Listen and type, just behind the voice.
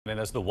And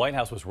as the White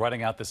House was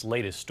riding out this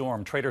latest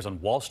storm, traders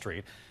on Wall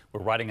Street were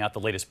riding out the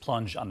latest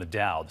plunge on the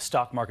Dow. The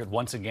stock market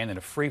once again in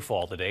a free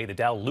fall today. The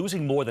Dow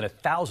losing more than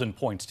 1,000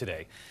 points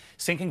today,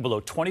 sinking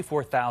below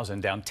 24,000,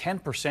 down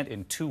 10%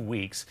 in 2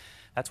 weeks.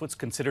 That's what's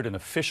considered an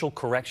official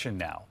correction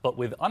now. But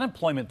with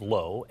unemployment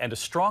low and a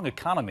strong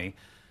economy,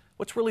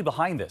 what's really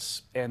behind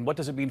this? And what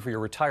does it mean for your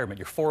retirement,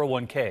 your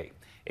 401k?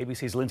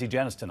 ABC's Lindsay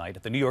Janis tonight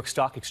at the New York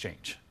Stock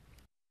Exchange.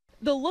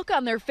 The look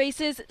on their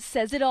faces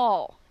says it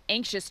all.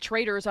 Anxious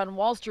traders on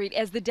Wall Street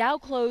as the Dow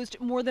closed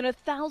more than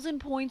 1,000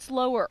 points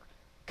lower.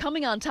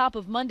 Coming on top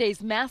of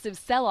Monday's massive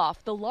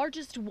sell-off, the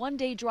largest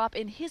one-day drop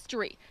in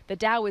history, the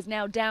Dow is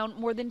now down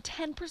more than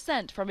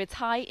 10% from its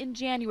high in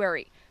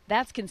January.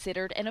 That's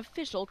considered an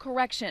official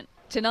correction.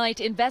 Tonight,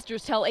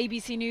 investors tell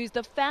ABC News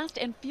the fast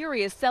and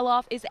furious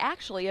sell-off is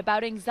actually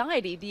about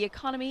anxiety the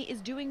economy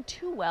is doing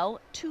too well,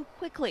 too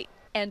quickly,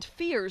 and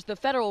fears the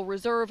Federal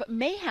Reserve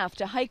may have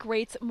to hike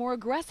rates more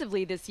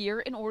aggressively this year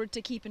in order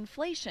to keep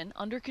inflation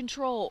under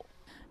control.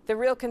 The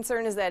real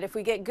concern is that if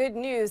we get good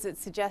news, it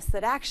suggests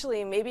that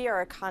actually maybe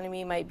our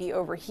economy might be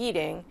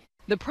overheating.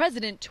 The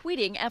president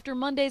tweeting after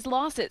Monday's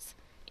losses.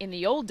 In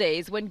the old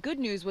days, when good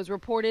news was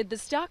reported, the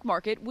stock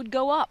market would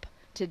go up.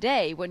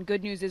 Today, when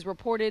good news is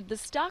reported, the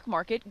stock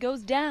market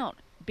goes down.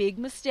 Big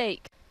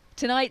mistake.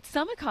 Tonight,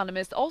 some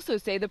economists also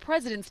say the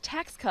president's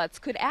tax cuts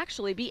could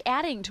actually be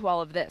adding to all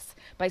of this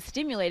by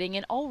stimulating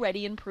an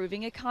already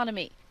improving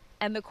economy.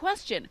 And the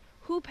question,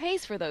 who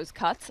pays for those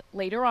cuts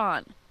later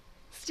on?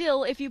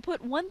 Still, if you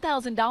put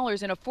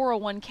 $1,000 in a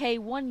 401k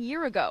 1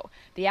 year ago,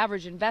 the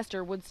average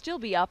investor would still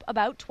be up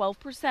about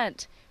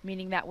 12%,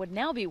 meaning that would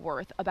now be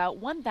worth about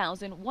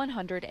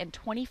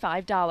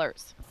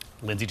 $1,125.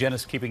 Lindsay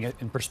Janis keeping it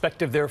in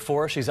perspective there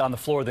for us. She's on the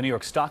floor of the New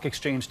York Stock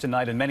Exchange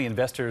tonight, and many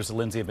investors,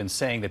 Lindsay, have been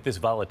saying that this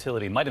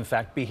volatility might in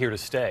fact be here to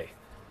stay.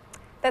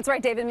 That's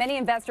right, David. Many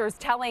investors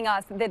telling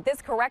us that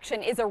this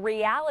correction is a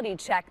reality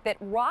check that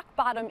rock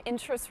bottom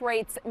interest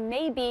rates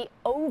may be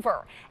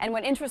over. And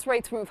when interest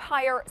rates move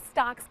higher,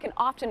 stocks can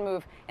often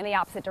move in the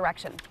opposite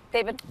direction.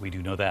 David? We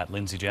do know that.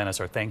 Lindsay Janis,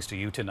 our thanks to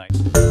you tonight.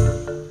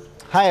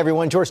 Hi,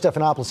 everyone. George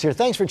Stephanopoulos here.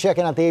 Thanks for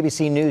checking out the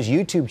ABC News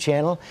YouTube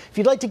channel. If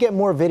you'd like to get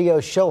more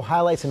videos, show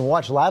highlights, and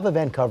watch live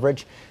event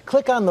coverage,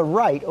 click on the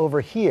right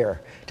over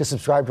here to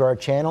subscribe to our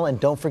channel. And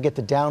don't forget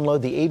to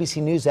download the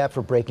ABC News app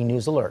for breaking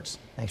news alerts.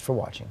 Thanks for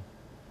watching.